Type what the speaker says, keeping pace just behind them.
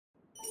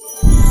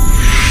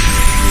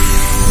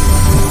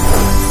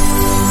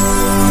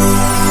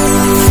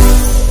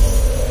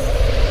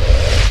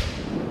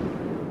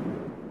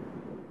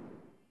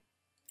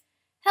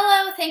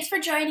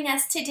joining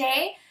us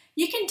today.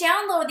 You can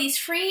download these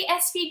free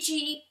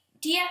SVG,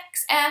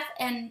 DXF,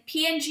 and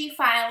PNG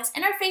files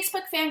in our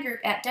Facebook fan group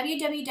at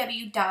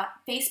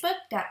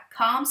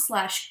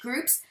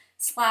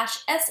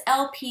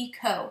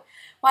www.facebook.com/groups/SLPco.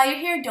 While you're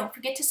here, don't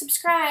forget to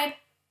subscribe.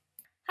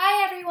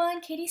 Hi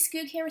everyone, Katie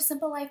Skoog here with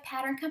Simple Life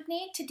Pattern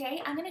Company.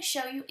 Today I'm going to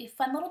show you a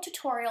fun little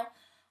tutorial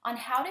on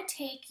how to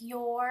take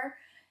your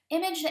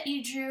image that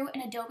you drew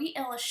in Adobe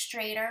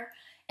Illustrator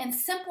and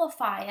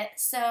simplify it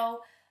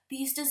so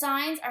these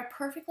designs are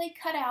perfectly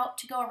cut out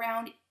to go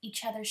around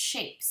each other's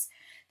shapes.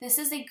 This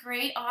is a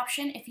great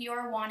option if you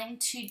are wanting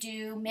to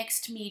do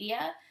mixed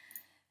media.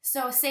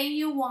 So say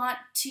you want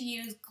to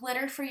use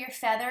glitter for your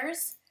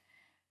feathers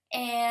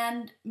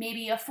and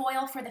maybe a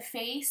foil for the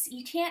face.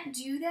 You can't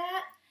do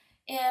that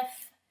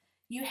if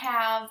you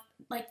have,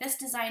 like this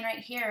design right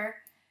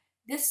here,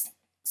 this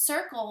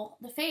circle,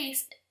 the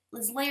face,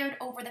 is layered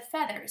over the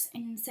feathers.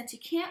 And since you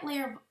can't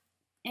layer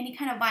any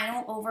kind of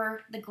vinyl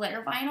over the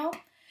glitter vinyl,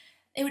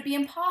 it would be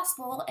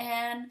impossible.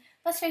 And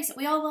let's face it,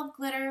 we all love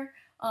glitter.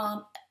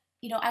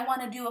 You know, I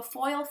want to do a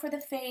foil for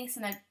the face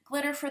and a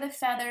glitter for the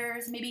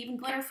feathers, maybe even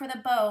glitter for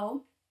the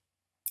bow.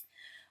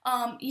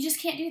 You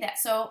just can't do that.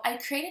 So I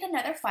created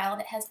another file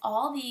that has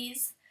all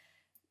these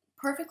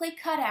perfectly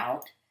cut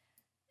out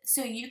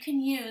so you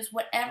can use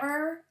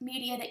whatever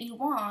media that you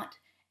want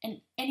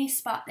in any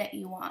spot that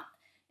you want.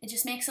 It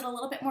just makes it a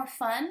little bit more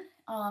fun.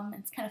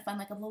 It's kind of fun,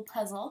 like a little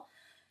puzzle.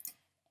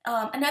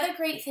 Another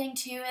great thing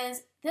too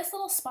is this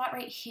little spot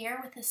right here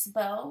with this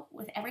bow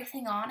with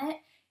everything on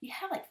it, you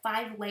have like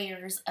 5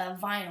 layers of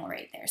vinyl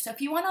right there. So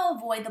if you want to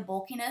avoid the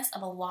bulkiness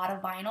of a lot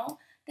of vinyl,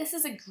 this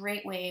is a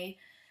great way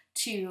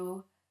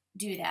to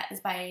do that,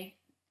 is by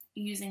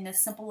using this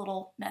simple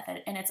little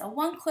method. And it's a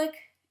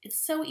one-click, it's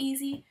so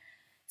easy.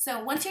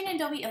 So once you're in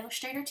Adobe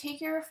Illustrator, take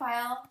your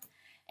file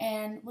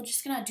and we're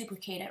just going to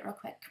duplicate it real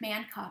quick.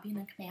 Command copy and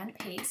then Command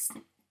paste.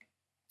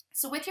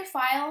 So with your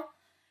file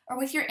or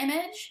with your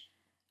image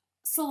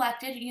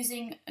selected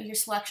using your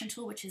selection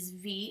tool, which is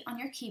V on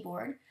your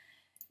keyboard,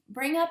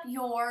 bring up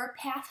your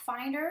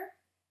pathfinder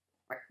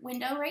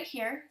window right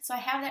here. So I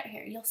have that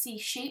here. You'll see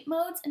shape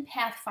modes and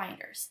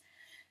pathfinders.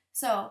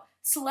 So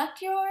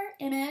select your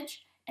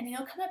image and then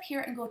you'll come up here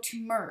and go to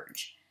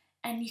merge.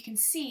 And you can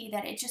see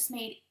that it just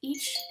made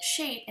each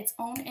shape its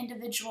own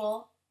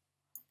individual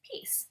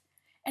piece.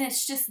 And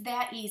it's just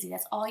that easy.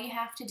 That's all you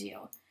have to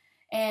do.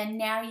 And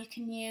now you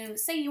can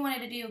use, say you wanted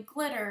to do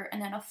glitter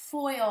and then a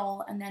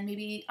foil and then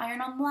maybe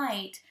iron on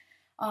light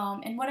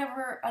and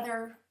whatever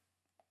other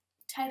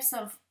types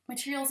of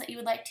materials that you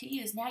would like to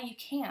use. Now you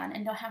can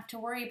and don't have to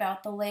worry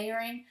about the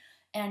layering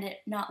and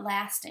it not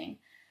lasting.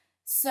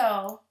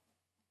 So,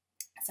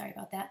 sorry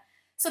about that.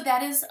 So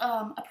that is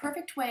a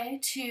perfect way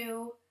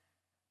to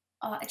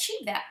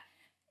achieve that.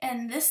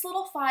 And this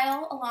little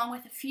file, along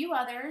with a few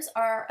others,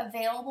 are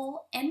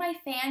available in my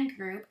fan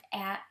group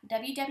at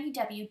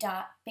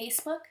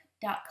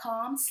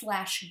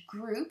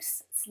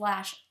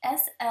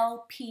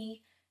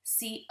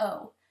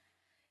www.facebook.com/groups/SLPCO.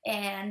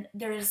 And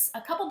there's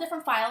a couple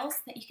different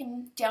files that you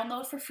can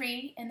download for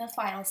free in the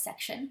files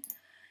section.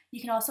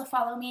 You can also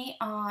follow me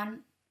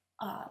on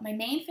my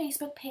main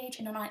Facebook page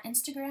and on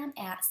Instagram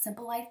at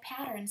Simple Life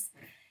Patterns.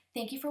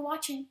 Thank you for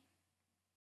watching.